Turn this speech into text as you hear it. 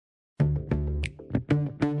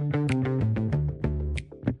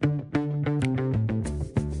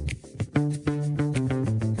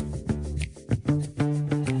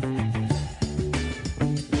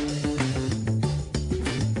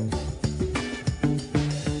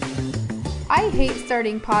I hate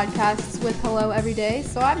starting podcasts with hello every day,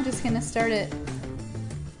 so I'm just going to start it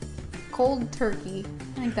cold turkey.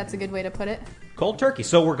 I think that's a good way to put it. Cold turkey.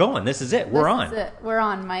 So we're going. This is it. We're on. This is it. We're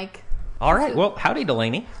on, Mike. All right. Well, howdy,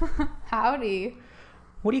 Delaney. Howdy.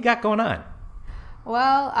 What do you got going on?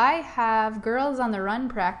 Well, I have Girls on the Run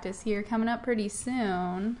practice here coming up pretty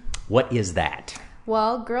soon. What is that?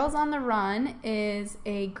 Well, Girls on the Run is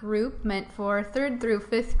a group meant for 3rd through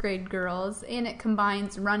 5th grade girls, and it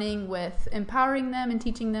combines running with empowering them and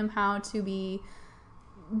teaching them how to be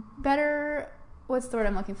better, what's the word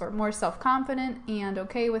I'm looking for, more self-confident and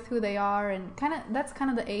okay with who they are, and that's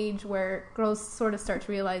kind of the age where girls sort of start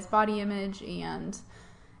to realize body image and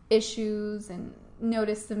issues and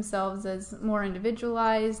notice themselves as more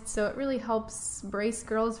individualized, so it really helps brace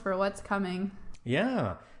girls for what's coming.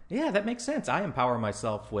 Yeah, that makes sense. I empower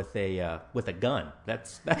myself with a gun.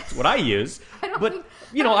 That's what I use.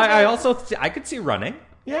 I could see running.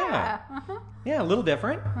 Yeah. Yeah, a little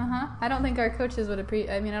different. I don't think our coaches would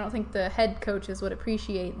I don't think the head coaches would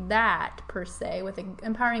appreciate that per se with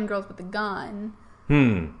empowering girls with a gun.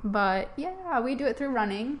 But yeah, we do it through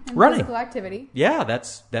running and physical activity. Yeah,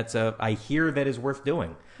 I hear that is worth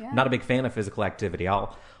doing. Yeah. Not a big fan of physical activity.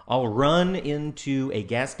 I'll run into a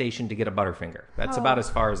gas station to get a Butterfinger. That's about as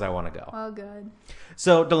far as I want to go. Well, good.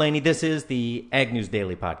 So, Delaney, this is the Ag News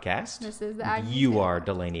Daily Podcast. This is the Ag News You Daily. are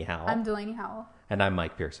Delaney Howell. I'm Delaney Howell. And I'm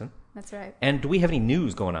Mike Pearson. That's right. And do we have any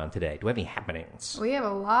news going on today? Do we have any happenings? We have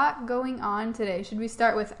a lot going on today. Should we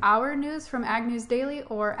start with our news from Ag News Daily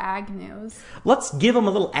or Ag News? Let's give them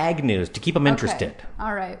a little Ag News to keep them interested. Okay.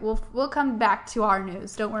 All right. We'll come back to our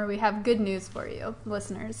news. Don't worry. We have good news for you,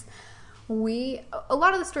 listeners. A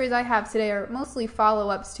lot of the stories I have today are mostly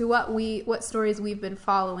follow-ups to what stories we've been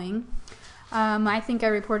following. I think I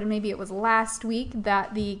reported, maybe it was last week,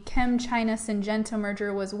 that the ChemChina-Syngenta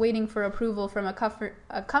merger was waiting for approval from a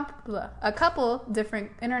couple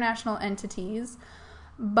different international entities.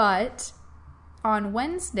 But on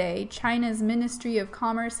Wednesday, China's Ministry of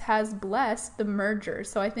Commerce has blessed the merger.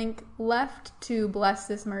 So I think left to bless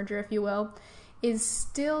this merger, if you will, is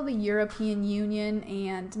still the European Union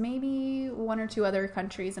and maybe one or two other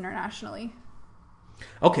countries internationally.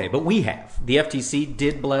 Okay, but the FTC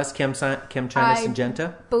did bless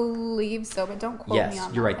ChemChina-Syngenta? I believe so, but don't quote me on that. Yes,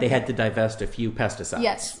 you're right. They had to divest a few pesticides.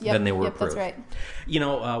 Yes, then they were approved. That's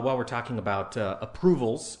right. While we're talking about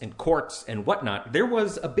approvals and courts and whatnot, there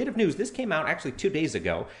was a bit of news. This came out actually 2 days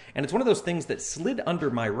ago, and it's one of those things that slid under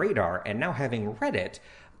my radar, and now having read it,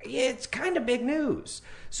 it's kind of big news.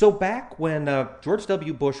 So back when George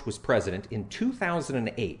W. Bush was president in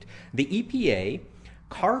 2008, the EPA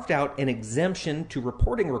carved out an exemption to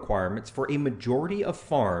reporting requirements for a majority of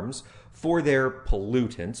farms for their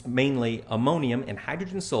pollutants, mainly ammonium and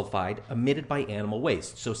hydrogen sulfide emitted by animal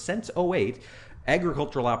waste. So since 2008,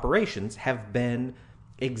 agricultural operations have been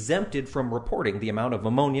exempted from reporting the amount of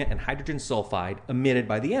ammonia and hydrogen sulfide emitted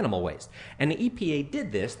by the animal waste. And the EPA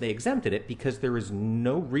did this, they exempted it because there is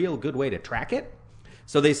no real good way to track it.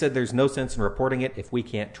 So they said there's no sense in reporting it if we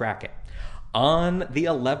can't track it. On the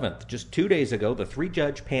 11th, just 2 days ago, the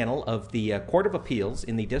 3-judge panel of the Court of Appeals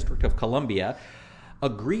in the District of Columbia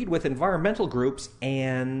agreed with environmental groups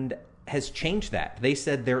and has changed that. They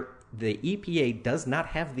said the EPA does not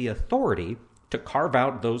have the authority to carve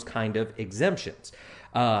out those kind of exemptions.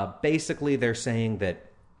 Basically, they're saying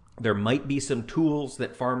that there might be some tools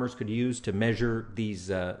that farmers could use to measure these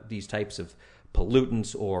types of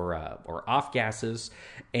pollutants or off gases,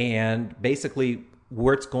 and basically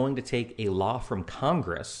where it's going to take a law from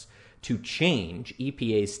Congress to change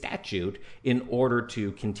EPA's statute in order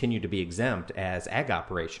to continue to be exempt as ag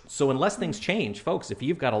operations. So unless things change, folks, if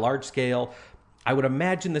you've got a large scale, I would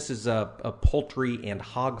imagine this is a poultry and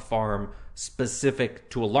hog farm specific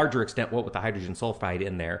to a larger extent, what with the hydrogen sulfide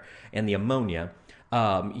in there and the ammonia,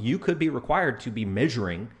 you could be required to be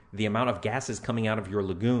measuring the amount of gases coming out of your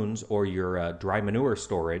lagoons or your dry manure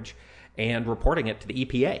storage and reporting it to the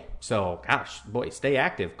EPA. So, gosh, boy, stay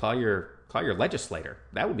active. Call your legislator.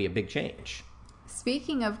 That would be a big change.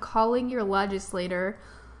 Speaking of calling your legislator,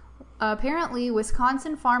 apparently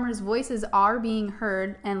Wisconsin farmers' voices are being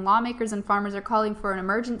heard, and lawmakers and farmers are calling for an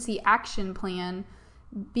emergency action plan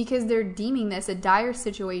because they're deeming this a dire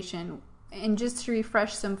situation. And just to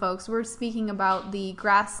refresh some folks, we're speaking about the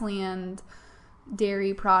Grassland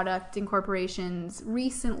Dairy Product Incorporation's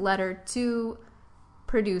recent letter to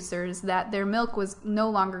producers that their milk was no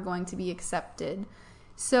longer going to be accepted.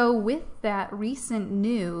 So with that recent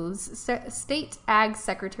news, State Ag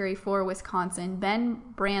Secretary for Wisconsin, Ben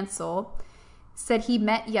Bransel, said he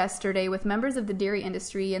met yesterday with members of the dairy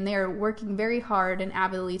industry, and they are working very hard and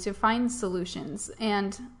avidly to find solutions.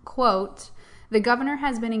 And, quote, The governor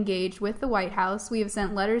has been engaged with the White House. We have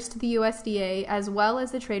sent letters to the USDA as well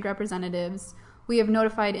as the trade representatives. We have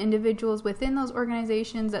notified individuals within those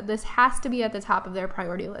organizations that this has to be at the top of their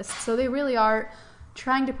priority list. So they really are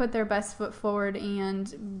trying to put their best foot forward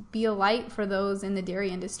and be a light for those in the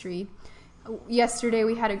dairy industry. Yesterday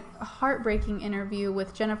we had a heartbreaking interview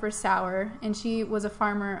with Jennifer Sauer, and she was a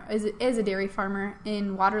farmer, is a dairy farmer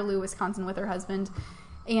in Waterloo, Wisconsin with her husband.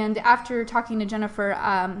 And after talking to Jennifer,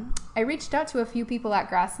 I reached out to a few people at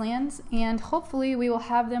Grasslands, and hopefully we will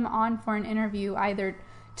have them on for an interview either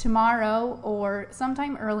tomorrow or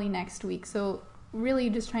sometime early next week. So really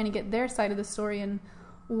just trying to get their side of the story and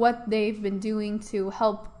what they've been doing to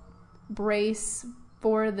help brace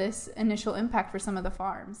for this initial impact for some of the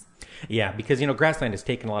farms. Yeah, because, Grassland has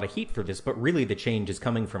taken a lot of heat for this, but really the change is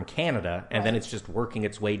coming from Canada, and then it's just working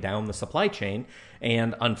its way down the supply chain,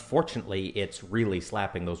 and unfortunately, it's really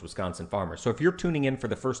slapping those Wisconsin farmers. So if you're tuning in for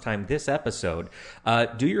the first time this episode,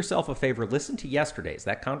 do yourself a favor, listen to yesterday's.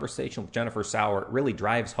 That conversation with Jennifer Sauer really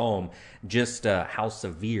drives home just how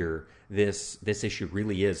severe this issue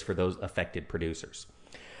really is for those affected producers.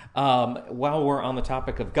 While we're on the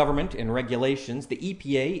topic of government and regulations, the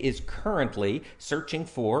EPA is currently searching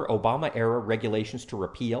for Obama-era regulations to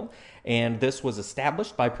repeal, and this was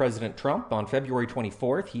established by President Trump on February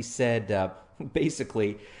 24th. He said,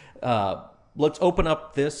 basically, let's open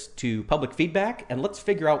up this to public feedback, and let's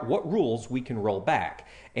figure out what rules we can roll back.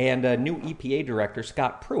 And new EPA Director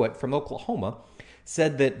Scott Pruitt from Oklahoma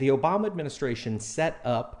said that the Obama administration set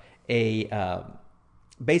up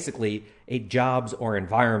basically a jobs or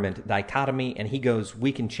environment dichotomy, and he goes,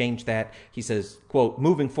 we can change that. He says, quote,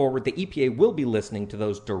 moving forward, the EPA will be listening to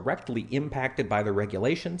those directly impacted by the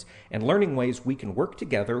regulations and learning ways we can work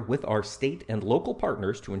together with our state and local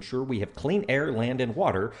partners to ensure we have clean air, land, and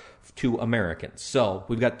water to Americans. So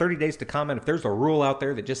we've got 30 days to comment. If there's a rule out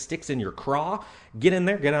there that just sticks in your craw, get in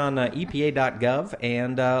there, get on EPA.gov,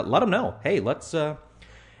 and let them know, hey, let's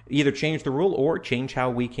either change the rule or change how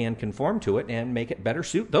we can conform to it and make it better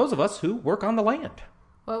suit those of us who work on the land.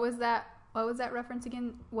 What was that reference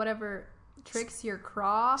again? Whatever tricks your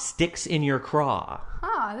craw? Sticks in your craw.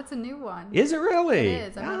 Ah, that's a new one. Is it really? It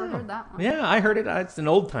is. I've never heard that one. Yeah, I heard it. It's an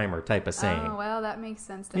old-timer type of saying. Oh, well, that makes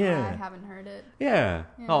sense to me. I haven't heard it. Yeah.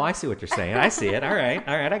 Oh, I see what you're saying. I see it. All right,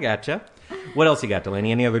 I gotcha. What else you got,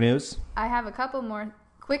 Delaney? Any other news? I have a couple more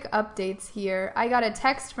quick updates here. I got a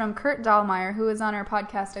text from Kurt Dahlmeyer, who was on our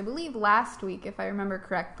podcast, I believe, last week, if I remember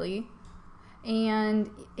correctly. And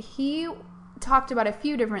he talked about a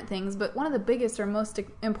few different things, but one of the biggest or most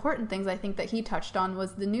important things I think that he touched on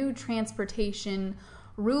was the new transportation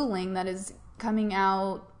ruling that is coming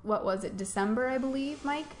out, what was it, December, I believe,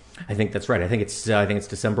 Mike? I think that's right. I think it's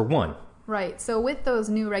December 1. Right. So with those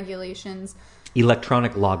new regulations,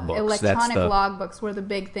 electronic logbooks. Logbooks were the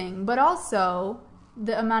big thing, but also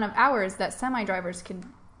the amount of hours that semi-drivers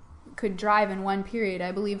could drive in one period.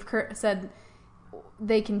 I believe Kurt said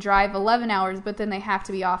they can drive 11 hours, but then they have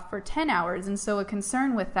to be off for 10 hours. And so a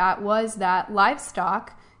concern with that was that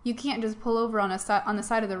livestock, you can't just pull over on the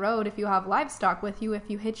side of the road if you have livestock with you if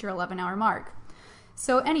you hit your 11-hour mark.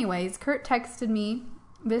 So anyways, Kurt texted me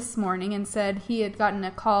this morning and said he had gotten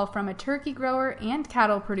a call from a turkey grower and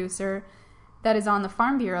cattle producer that is on the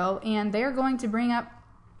Farm Bureau, and they're going to bring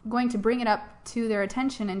it up to their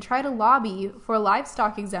attention and try to lobby for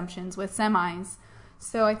livestock exemptions with semis.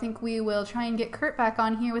 So I think we will try and get Kurt back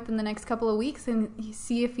on here within the next couple of weeks and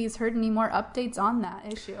see if he's heard any more updates on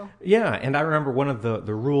that issue. Yeah, and I remember one of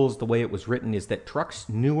the rules, the way it was written, is that trucks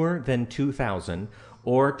newer than 2,000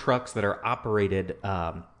 or trucks that are operated,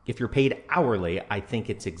 if you're paid hourly, I think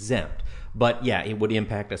it's exempt. But yeah, it would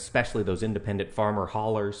impact especially those independent farmer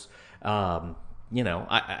haulers.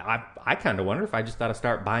 I kind of wonder if I just ought to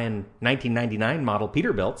start buying 1999 model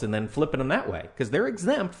Peterbilts and then flipping them that way, because they're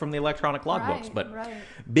exempt from the electronic logbooks. But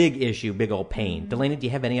big issue, big old pain. Delaney, do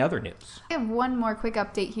you have any other news? I have one more quick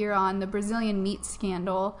update here on the Brazilian meat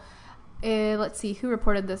scandal. Let's see, who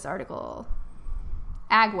reported this article?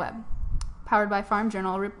 AgWeb, powered by Farm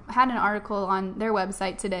Journal, had an article on their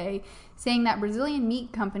website today saying that Brazilian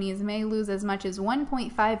meat companies may lose as much as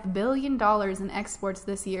 $1.5 billion in exports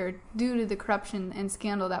this year due to the corruption and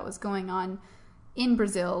scandal that was going on in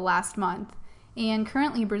Brazil last month. And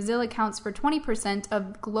currently, Brazil accounts for 20%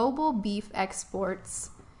 of global beef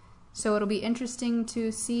exports. So it'll be interesting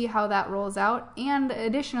to see how that rolls out. And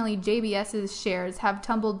additionally, JBS's shares have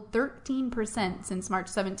tumbled 13% since March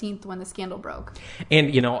 17th when the scandal broke.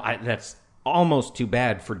 And, that's almost too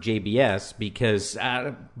bad for JBS, because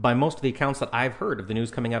by most of the accounts that I've heard of the news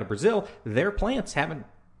coming out of Brazil, their plants haven't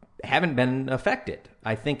been affected.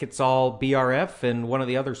 I think it's all BRF and one of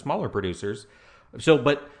the other smaller producers. So,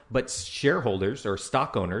 but but shareholders or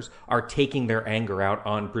stock owners are taking their anger out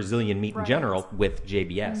on Brazilian meat in general with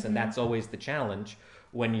JBS. And that's always the challenge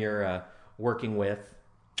when you're working with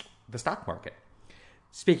the stock market.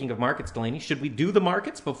 Speaking of markets, Delaney, should we do the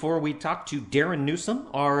markets before we talk to Darren Newsom,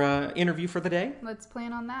 our interview for the day? Let's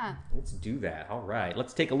plan on that. Let's do that. All right.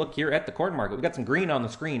 Let's take a look here at the corn market. We've got some green on the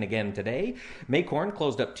screen again today. May corn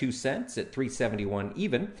closed up 2 cents at 3.71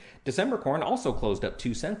 even. December corn also closed up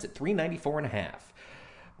 2 cents at 3.94.5.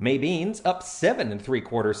 May beans up 7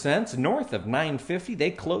 3/4 cents, north of 9.50. They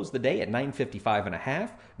closed the day at 9.55.5.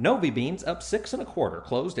 Novi beans up 6 1/4,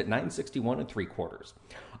 closed at 9.61 3/4.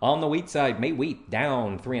 On the wheat side, May wheat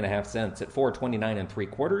down 3.5 cents at 4.29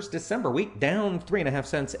 3/4. December wheat down 3.5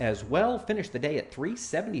 cents as well, finished the day at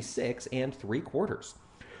 3.76 3/4.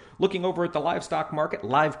 Looking over at the livestock market,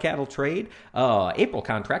 live cattle trade, April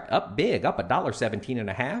contract up big, up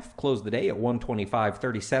 $1.17.5, closed the day at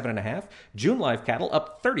 125.37.5. June live cattle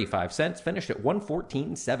up 35 cents, finished at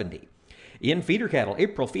 114.70. In feeder cattle,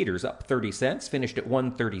 April feeders up 30 cents, finished at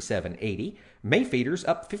 137.80. May feeders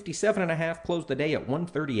up 57.5, closed the day at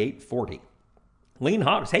 138.40. Lean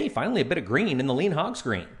hogs, hey, finally a bit of green in the lean hog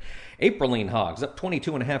screen. April lean hogs up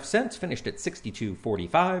 22.5 cents, finished at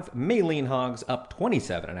 62.45. May lean hogs up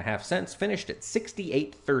 27.5 cents, finished at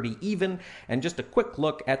 68.30 even. And just a quick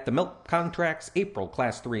look at the milk contracts. April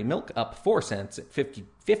class 3 milk up 4 cents at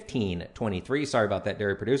 15.23. Sorry about that,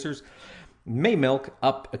 dairy producers. May milk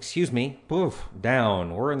up,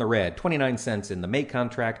 down. We're in the red. 29 cents in the May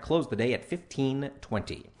contract, closed the day at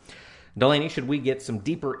 15.20. Delaney, should we get some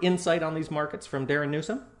deeper insight on these markets from Darren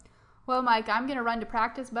Newsom? Well, Mike, I'm going to run to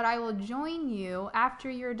practice, but I will join you after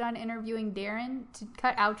you're done interviewing Darren to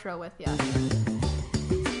cut outro with you.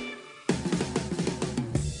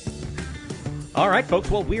 All right,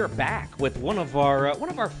 folks. Well, we are back with one of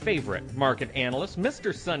our favorite market analysts,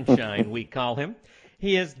 Mr. Sunshine, we call him.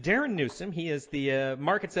 He is Darren Newsom. He is the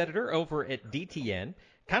markets editor over at DTN,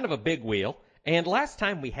 kind of a big wheel. And last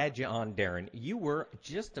time we had you on, Darren, you were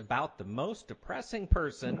just about the most depressing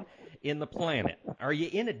person in the planet. Are you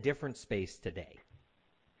in a different space today?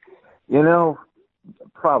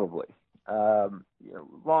 Probably.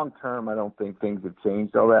 Long term, I don't think things have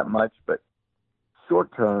changed all that much, but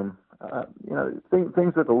short term,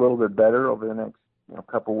 things look a little bit better over the next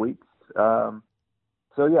couple weeks.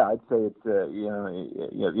 So yeah, I'd say it's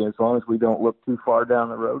as long as we don't look too far down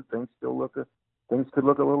the road, things could look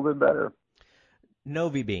a little bit better.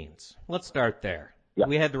 Novi beans. Let's start there. Yeah.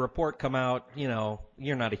 We had the report come out.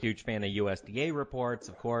 You're not a huge fan of USDA reports,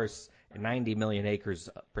 of course. 90 million acres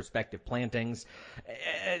prospective plantings.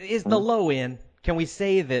 Is the low in? Can we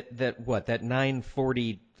say that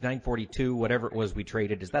 940, 942, whatever it was we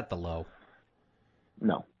traded, is that the low?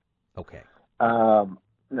 No. Okay.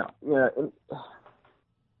 No.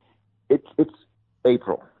 It's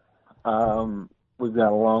April. We've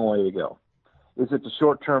got a long way to go. Is it the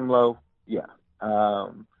short-term low? Yeah.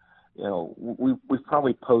 We've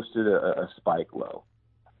probably posted a spike low.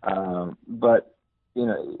 But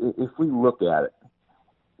if we look at it,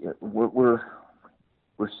 we're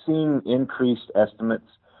seeing increased estimates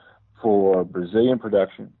for Brazilian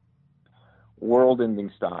production, world ending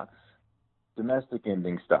stocks, domestic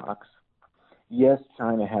ending stocks. Yes,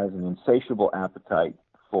 China has an insatiable appetite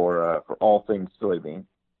for all things soybean.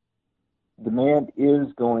 Demand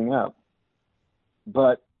is going up,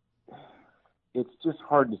 but it's just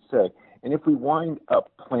hard to say. And if we wind up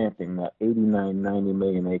planting that 89, 90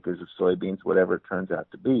 million acres of soybeans, whatever it turns out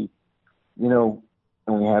to be, and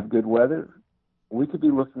we have good weather, we could be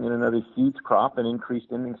looking at another huge crop and increased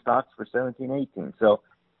ending stocks for 17, 18. So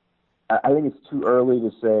I think it's too early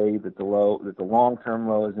to say that the long-term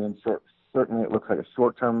low is in. Certainly it looks like a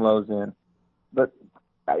short-term low is in. But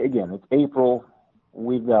again, it's April.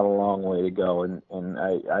 We've got a long way to go, and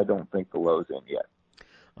I don't think the low's in yet.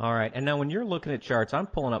 All right. And now when you're looking at charts, I'm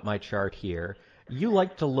pulling up my chart here. You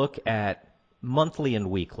like to look at monthly and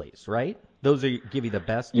weeklies, right? Those give you the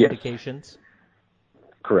best indications?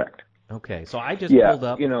 Correct. Okay. So I just pulled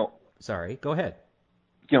up. Sorry. Go ahead.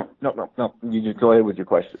 No. You just go ahead with your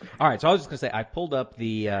question. All right. So I was just going to say I pulled up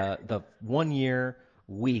the 1 year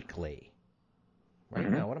weekly. Right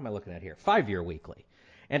now, what am I looking at here? 5 year weekly.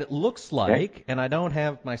 And it looks like, and I don't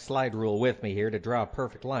have my slide rule with me here to draw a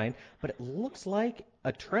perfect line, but it looks like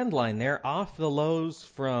a trend line there off the lows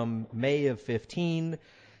from May of 15,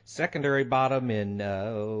 secondary bottom in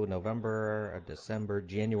November, December,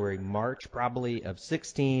 January, March probably of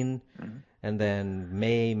 16, and then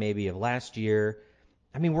May maybe of last year.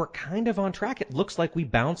 I mean, we're kind of on track. It looks like we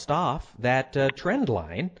bounced off that trend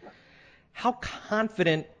line. How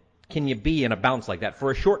confident can you be in a bounce like that?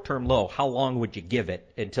 For a short-term low, how long would you give it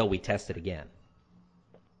until we test it again?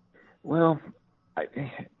 Well,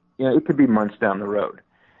 it could be months down the road.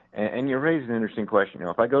 And you raised an interesting question.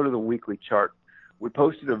 If I go to the weekly chart, we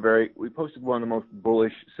posted one of the most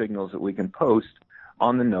bullish signals that we can post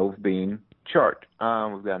on the Nove Bean chart.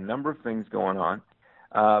 We've got a number of things going on,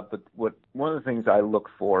 but one of the things I look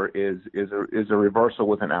for is a reversal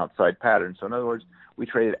with an outside pattern. So in other words, we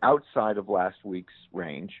traded outside of last week's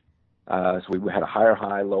range. So we had a higher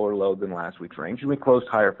high, lower low than last week's range, and we closed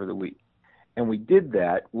higher for the week. And we did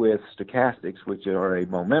that with stochastics, which are a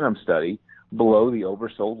momentum study, below the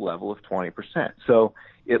oversold level of 20%. So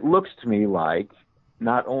it looks to me like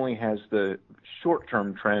not only has the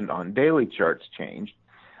short-term trend on daily charts changed,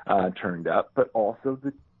 turned up, but also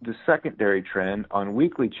the secondary trend on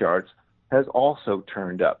weekly charts has also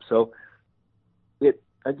turned up. So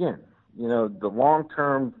again, the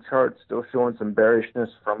long-term chart's still showing some bearishness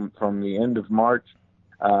from the end of March,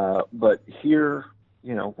 but here,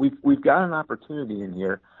 we've got an opportunity in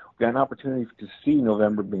here. We've got an opportunity to see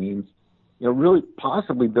November beans, really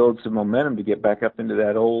possibly build some momentum to get back up into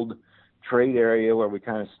that old trade area where we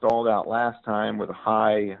kind of stalled out last time with a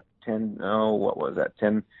high 10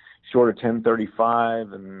 short of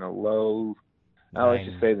 1035 and a low, let's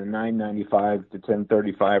just say the 995 to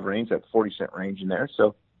 1035 range, that 40-cent range in there.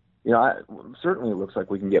 So, certainly it looks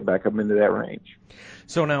like we can get back up into that range.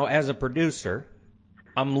 So now, as a producer,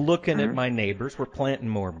 I'm looking at my neighbors. We're planting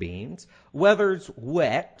more beans. Weather's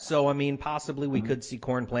wet, so, possibly we could see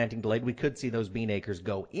corn planting delayed. We could see those bean acres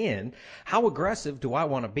go in. How aggressive do I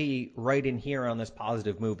want to be right in here on this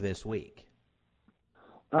positive move this week?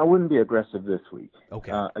 I wouldn't be aggressive this week.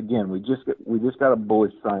 Okay. Again, we just got a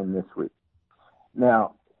bullish sign this week.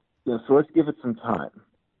 Now, so let's give it some time.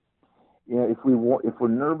 If we're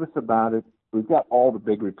nervous about it, we've got all the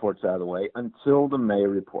big reports out of the way until the May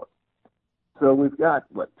report. So we've got,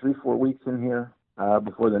 3-4 weeks in here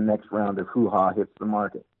before the next round of hoo-ha hits the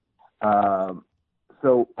market.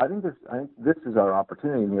 So I think this is our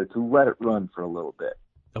opportunity in here to let it run for a little bit.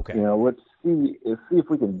 Okay. Let's see if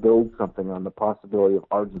we can build something on the possibility of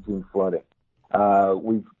Argentine flooding.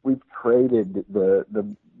 We've traded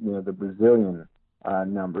the Brazilian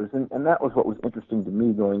numbers, and that was what was interesting to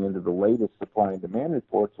me going into the latest supply and demand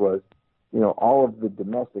reports was, all of the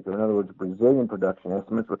domestic, or in other words, Brazilian production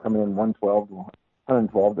estimates were coming in 112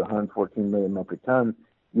 to 114 million metric tons.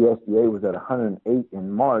 USDA was at 108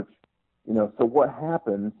 in March. So what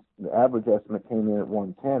happens? The average estimate came in at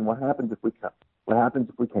 110. What happens if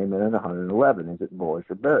we came in at 111? Is it bullish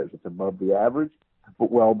or bearish? It's above the average,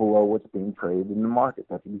 but well below what's being traded in the market.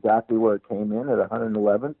 That's exactly where it came in at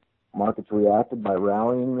 111. Markets reacted by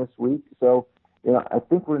rallying this week. So, I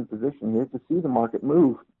think we're in position here to see the market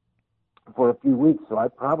move for a few weeks. So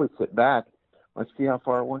I'd probably sit back. Let's see how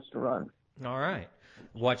far it wants to run. All right.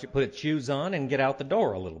 Watch it put its shoes on and get out the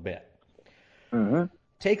door a little bit. Mm-hmm.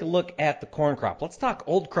 Take a look at the corn crop. Let's talk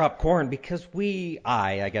old crop corn because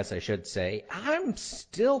I guess I should say, I'm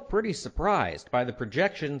still pretty surprised by the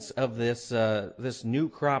projections of this new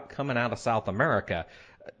crop coming out of South America.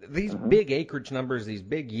 These big acreage numbers, these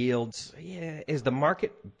big yields, is the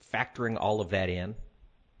market factoring all of that in?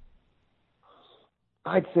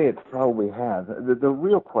 I'd say it probably has. The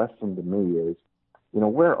real question to me is,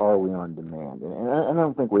 where are we on demand? And I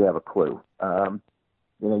don't think we have a clue.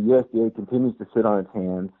 USDA continues to sit on its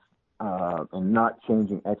hands and not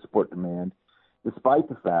changing export demand, despite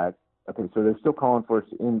the fact, so they're still calling for us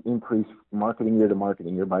to increase marketing year to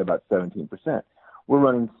marketing year by about 17%. We're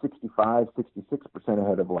running 65, 66%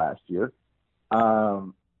 ahead of last year.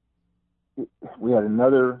 We had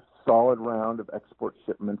another solid round of export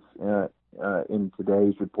shipments in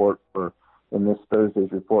today's report, or in this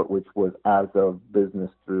Thursday's report, which was as of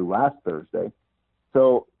business through last Thursday.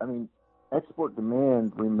 So, export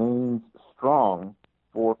demand remains strong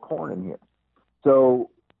for corn in here. So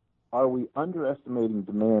are we underestimating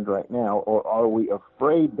demand right now, or are we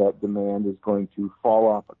afraid that demand is going to fall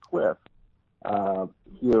off a cliff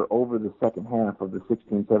here over the second half of the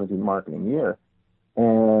 16-17 marketing year,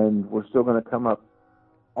 and we're still going to come up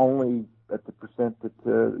only at the percent that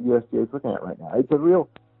USDA is looking at right now?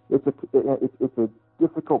 It's a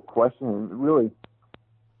difficult question, and really,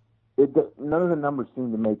 none of the numbers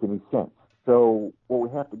seem to make any sense. So what we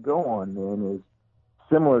have to go on then is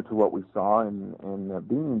similar to what we saw in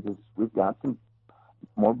beans. Is we've got some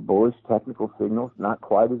more bullish technical signals, not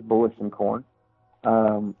quite as bullish in corn,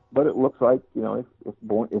 but it looks like if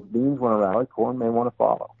beans want to rally, corn may want to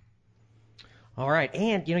follow. All right,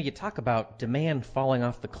 and you talk about demand falling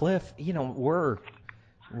off the cliff. We're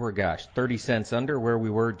 30 cents under where we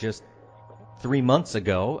were just 3 months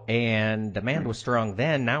ago, and demand was strong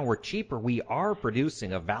then. Now we're cheaper. We are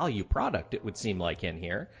producing a value product, it would seem like, in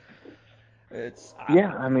here.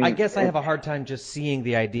 I mean, I guess I have a hard time just seeing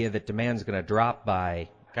the idea that demand's going to drop by.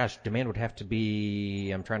 Gosh, demand would have to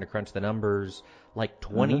be. I'm trying to crunch the numbers. Like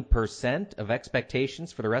 20% of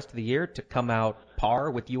expectations for the rest of the year to come out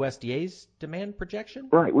par with USDA's demand projection.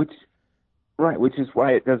 Right, which is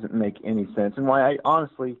why it doesn't make any sense, and why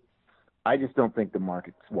I just don't think the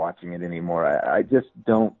market's watching it anymore. I just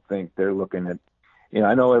don't think they're looking at.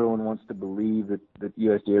 I know everyone wants to believe that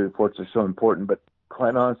USDA reports are so important, but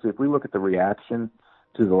quite honestly, if we look at the reaction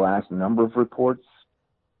to the last number of reports,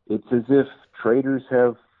 it's as if traders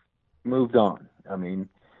have moved on. I mean,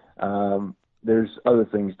 there's other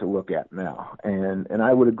things to look at now, and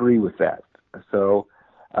I would agree with that. So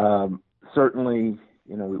certainly,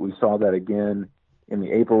 we saw that again in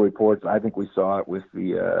the April reports. I think we saw it with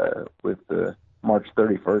the March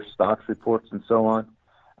 31st stocks reports and so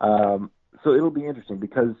on. So it'll be interesting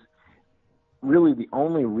because really the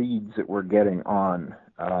only reads that we're getting on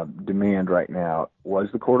demand right now was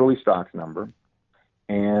the quarterly stocks number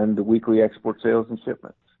and the weekly export sales and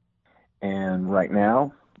shipments. And right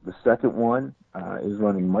now, the second one is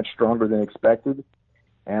running much stronger than expected,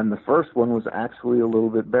 and the first one was actually a little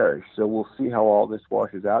bit bearish. So we'll see how all this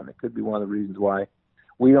washes out, and it could be one of the reasons why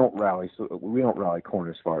we don't rally corn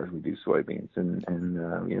as far as we do soybeans, and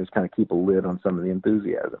just kind of keep a lid on some of the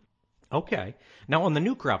enthusiasm. Okay. Now, on the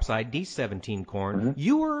new crop side, D17 corn,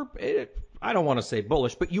 you were, I don't want to say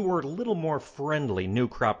bullish, but you were a little more friendly new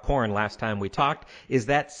crop corn last time we talked. Is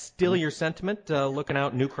that still your sentiment, looking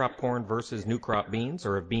out new crop corn versus new crop beans,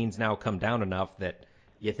 or have beans now come down enough that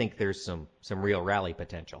you think there's some real rally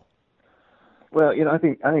potential? Well, I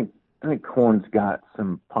think corn's got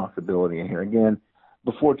some possibility in here. Again,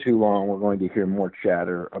 before too long, we're going to hear more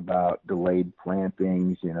chatter about delayed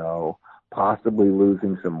plantings, possibly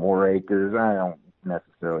losing some more acres. I don't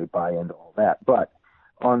necessarily buy into all that, but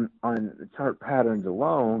on the chart patterns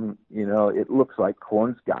alone, it looks like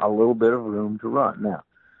corn's got a little bit of room to run. Now,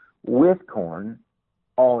 with corn,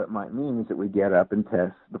 all it might mean is that we get up and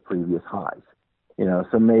test the previous highs,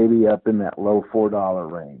 so maybe up in that low $4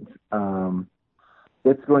 range.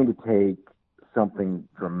 It's going to take something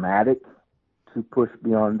dramatic to push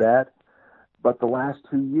beyond that, but the last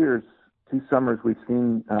 2 summers, we've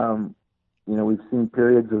seen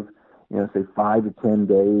periods of, say 5 to 10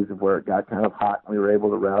 days of where it got kind of hot and we were able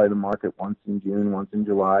to rally the market once in June, once in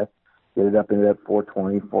July, get it up into that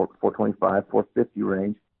 420, 425, 450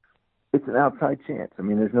 range. It's an outside chance. I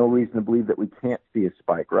mean, there's no reason to believe that we can't see a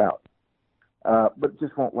spike route. But it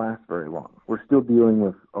just won't last very long. We're still dealing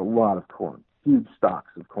with a lot of corn, huge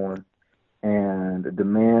stocks of corn, and a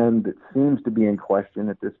demand that seems to be in question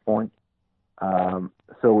at this point.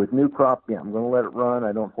 So with new crop, I'm going to let it run.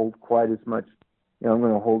 I don't hold quite as much. I'm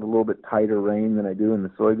going to hold a little bit tighter rein than I do in the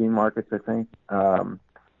soybean markets, I think.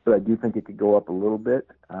 But I do think it could go up a little bit.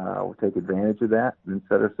 We'll take advantage of that and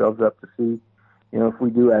set ourselves up to see, if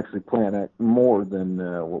we do actually plant at more than,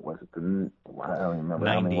 what was it? I don't even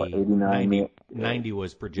remember. 89? 90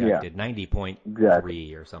 was projected, 90.3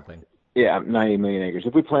 exactly. Or something. Yeah, 90 million acres.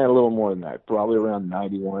 If we plant a little more than that, probably around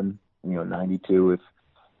 91, 92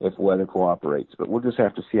 if weather cooperates. But we'll just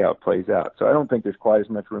have to see how it plays out. So I don't think there's quite as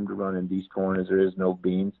much room to run in these corn as there is no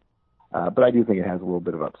beans. But I do think it has a little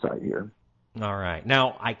bit of upside here. All right.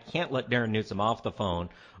 Now, I can't let Darren Newsom off the phone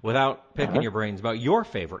without picking your brains about your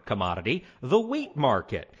favorite commodity, the wheat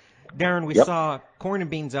market. Darren, we saw corn and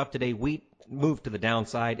beans up today. Wheat moved to the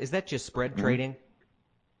downside. Is that just spread trading?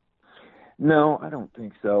 No, I don't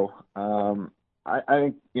think so. I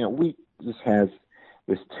think, wheat just has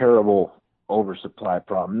this terrible oversupply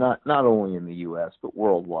problem, not only in the U.S., but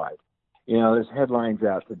worldwide. There's headlines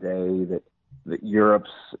out today that Europe's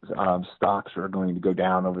stocks are going to go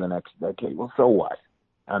down over the next decade. Well, so what?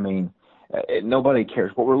 I mean, nobody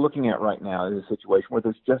cares. What we're looking at right now is a situation where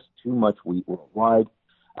there's just too much wheat worldwide.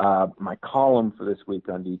 My column for this week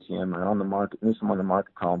on DTM, or on the market, Newsom on the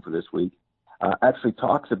market column for this week, actually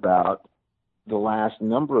talks about the last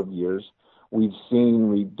number of years we've seen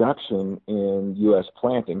reduction in U.S.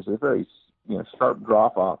 plantings, a very sharp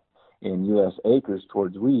drop off in U.S. acres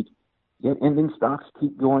towards wheat, yet ending stocks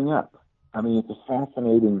keep going up. I mean, it's a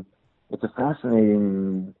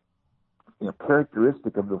fascinating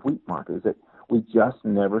characteristic of the wheat market is that we just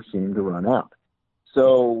never seem to run out.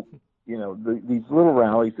 So, these little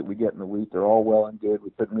rallies that we get in the wheat, they're all well and good.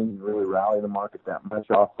 We couldn't even really rally the market that much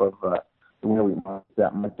off of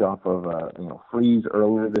freeze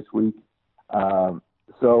earlier this week.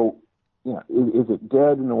 Is it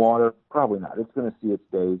dead in the water? Probably not. It's going to see its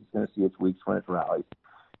days. It's going to see its weeks when it rallies.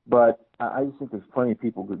 But I just think there's plenty of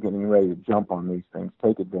people who are getting ready to jump on these things,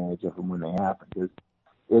 take advantage of them when they happen, because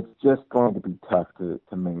it's just going to be tough to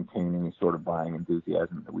maintain any sort of buying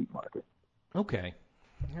enthusiasm in the wheat market. Okay.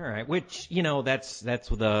 All right. Which, that's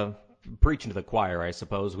the preaching to the choir, I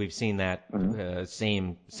suppose. We've seen that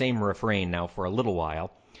same refrain now for a little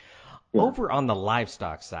while. Yeah. Over on the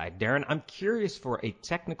livestock side, Darren, I'm curious for a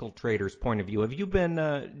technical trader's point of view. Have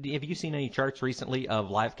you seen any charts recently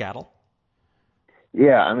of live cattle?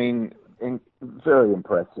 Yeah, I mean, very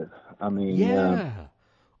impressive. I mean, Yeah. I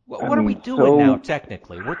What are we mean, doing now so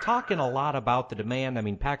technically? We're talking a lot about the demand. I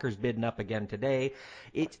mean, Packers bidding up again today.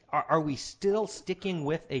 Are we still sticking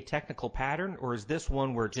with a technical pattern, or is this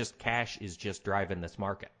one where just cash is just driving this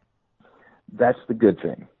market? that's the good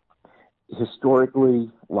thing. Historically,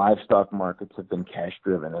 livestock markets have been cash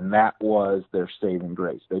driven, and that was their saving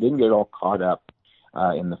grace. They didn't get all caught up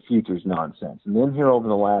in the futures nonsense. And then here over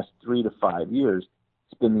the last 3 to 5 years,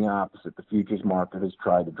 it's been the opposite. The futures market has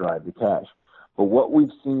tried to drive the cash. But what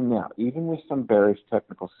we've seen now, even with some bearish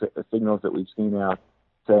technical signals that we've seen now,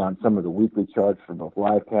 say on some of the weekly charts for both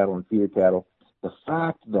live cattle and feeder cattle, the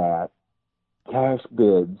fact that cash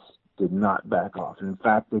bids did not back off. And in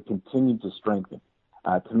fact, they continued to strengthen.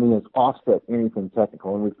 To me, has offset anything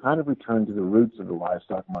technical. And we've kind of returned to the roots of the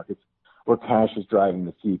livestock markets where cash is driving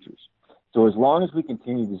the futures. So as long as we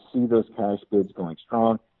continue to see those cash bids going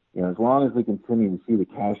strong, as long as we continue to see the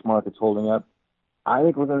cash markets holding up, I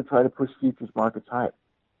think we're going to try to push futures markets higher.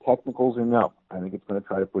 Technicals or no, I think it's going to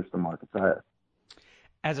try to push the markets higher.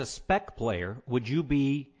 As a spec player, would you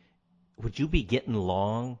be getting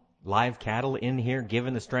long live cattle in here,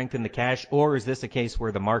 given the strength in the cash, or is this a case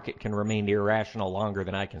where the market can remain irrational longer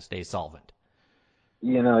than I can stay solvent?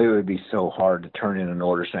 It would be so hard to turn in an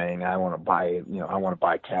order saying I want to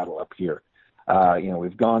buy cattle up here.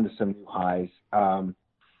 We've gone to some new highs.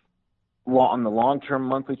 Well, on the long-term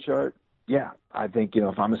monthly chart, yeah, I think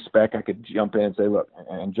if I'm a spec, I could jump in and say, look,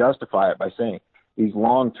 and justify it by saying these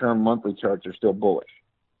long-term monthly charts are still bullish.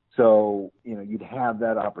 So you'd have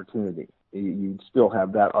that opportunity. You'd still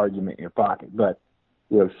have that argument in your pocket. But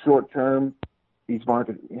short-term, these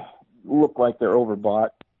markets look like they're overbought.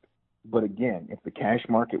 But again, if the cash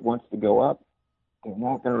market wants to go up, they're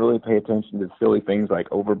not going to really pay attention to silly things like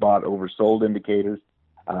overbought, oversold indicators,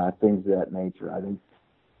 things of that nature. I think,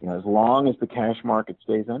 as long as the cash market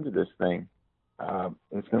stays under this thing,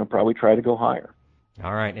 it's going to probably try to go higher.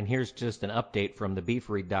 All right, and here's just an update from the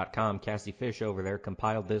beefread.com. Cassie Fish over there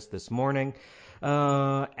compiled this morning.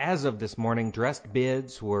 As of this morning, dressed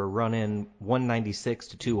bids were running 196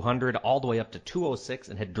 to 200, all the way up to 206,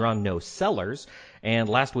 and had drawn no sellers. And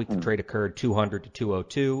last week the trade occurred 200 to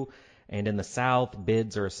 202. And in the South,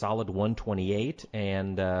 bids are a solid 128.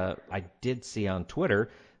 And I did see on Twitter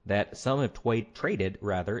that some have traded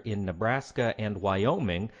in Nebraska and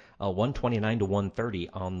Wyoming, 129 to 130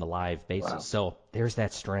 on the live basis. Wow. So there's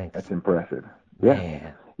that strength. That's impressive. Yeah.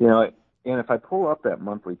 Man. And if I pull up that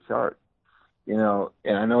monthly chart, and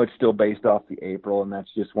I know it's still based off the April, and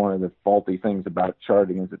that's just one of the faulty things about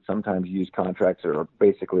charting is that sometimes you use contracts that are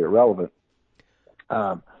basically irrelevant.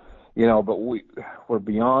 But we're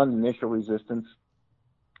beyond initial resistance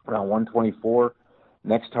around 124.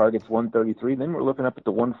 Next target's 133. Then we're looking up at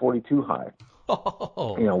the 142 high.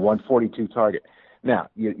 142 target. Now,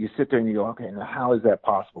 you sit there and you go, okay, now how is that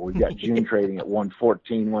possible? We've got June trading at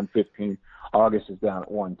 114, 115. August is down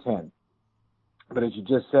at 110. But as you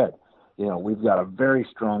just said, we've got a very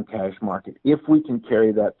strong cash market. If we can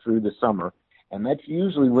carry that through the summer, and that's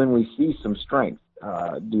usually when we see some strength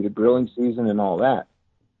due to grilling season and all that,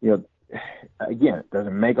 again, it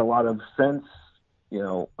doesn't make a lot of sense,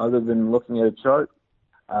 other than looking at a chart.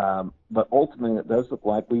 But ultimately, it does look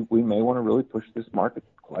like we may want to really push this market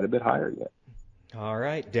quite a bit higher yet. All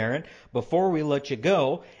right, Darren, before we let you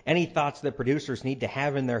go, any thoughts that producers need to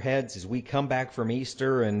have in their heads as we come back from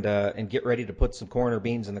Easter and get ready to put some corn or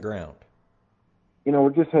beans in the ground? We're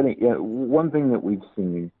just heading. One thing that we've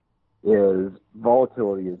seen is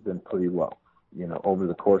volatility has been pretty low, over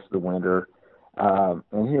the course of the winter,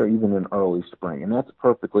 and here even in early spring, and that's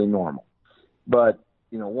perfectly normal. But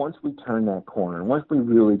once we turn that corner, and once we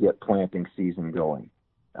really get planting season going,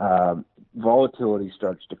 volatility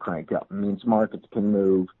starts to crank up. It means markets can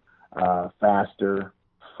move faster,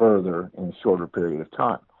 further in a shorter period of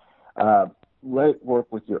time. Let it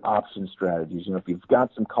work with your option strategies. If you've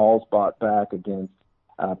got some calls bought back against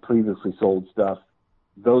previously sold stuff,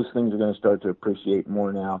 those things are going to start to appreciate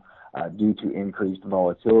more now due to increased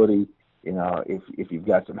volatility. If you've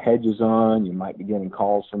got some hedges on, you might be getting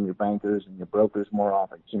calls from your bankers and your brokers more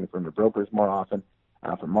often,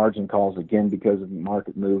 for margin calls, again, because of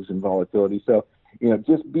market moves and volatility. So,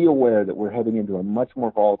 just be aware that we're heading into a much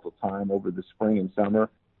more volatile time over the spring and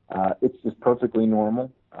summer. It's just perfectly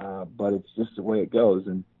normal, but it's just the way it goes.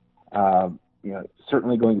 And,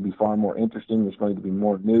 certainly going to be far more interesting. There's going to be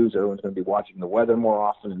more news. Everyone's going to be watching the weather more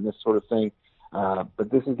often and this sort of thing.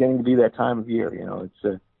 But this is getting to be that time of year.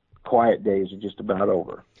 It's quiet days are just about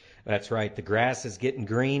over. That's right. The grass is getting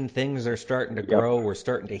green. Things are starting to grow. Yep. We're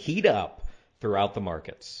starting to heat up throughout the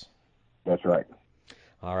markets. That's right.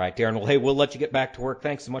 All right, Darren. Well, hey, we'll let you get back to work.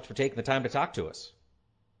 Thanks so much for taking the time to talk to us.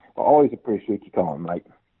 I always appreciate you calling, Mike.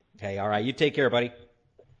 Hey, all right. You take care, buddy.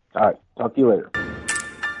 All right. Talk to you later.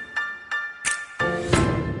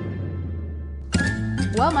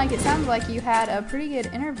 Well, Mike, it sounds like you had a pretty good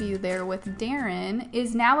interview there with Darren.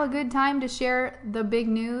 Is now a good time to share the big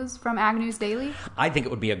news from Ag News Daily? I think it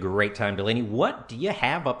would be a great time, Delaney. What do you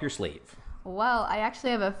have up your sleeve? Well, I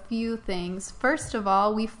actually have a few things. First of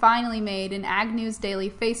all, we finally made an Ag News Daily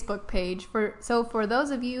Facebook page. So for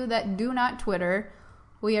those of you that do not Twitter,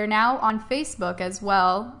 we are now on Facebook as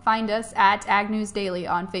well. Find us at Ag News Daily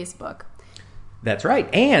on Facebook. That's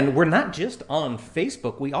right. And we're not just on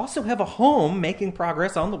Facebook. We also have a home making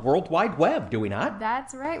progress on the World Wide Web, do we not?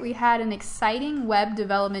 That's right. We had an exciting web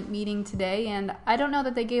development meeting today, and I don't know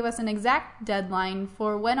that they gave us an exact deadline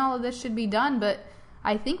for when all of this should be done, but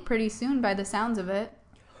I think pretty soon by the sounds of it.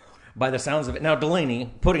 By the sounds of it. Now,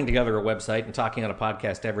 Delaney, putting together a website and talking on a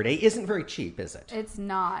podcast every day isn't very cheap, is it? It's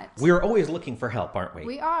not. We're always looking for help, aren't we?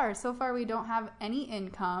 We are. So far, we don't have any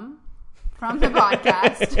income from the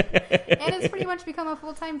podcast. And it's pretty much become a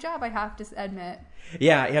full-time job, I have to admit.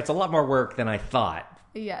 Yeah, it's a lot more work than I thought.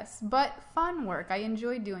 Yes, but fun work. I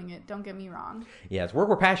enjoy doing it. Don't get me wrong. Yeah, it's work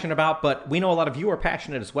we're passionate about, but we know a lot of you are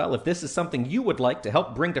passionate as well. If this is something you would like to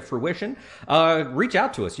help bring to fruition, reach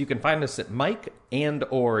out to us. You can find us at Mike and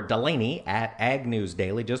or Delaney at Ag News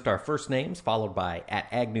Daily, just our first names followed by at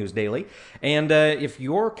Ag News Daily. And if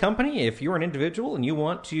your company, if you're an individual and you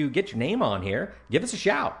want to get your name on here, give us a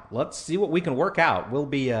shout. Let's see what we can work out. We'll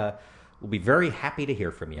be very happy to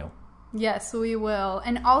hear from you. Yes, we will.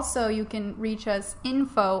 And also, you can reach us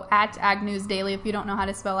info at Ag News Daily if you don't know how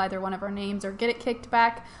to spell either one of our names or get it kicked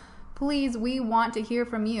back. Please, we want to hear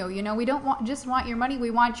from you. We don't just want your money.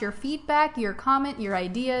 We want your feedback, your comment, your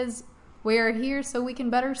ideas. We are here so we can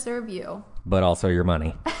better serve you. But also your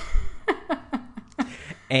money.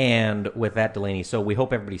 And with that, Delaney, so we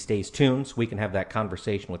hope everybody stays tuned so we can have that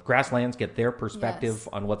conversation with Grasslands, get their perspective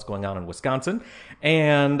on what's going on in Wisconsin.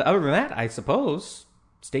 And other than that, I suppose,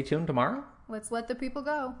 stay tuned tomorrow. Let's let the people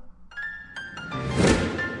go.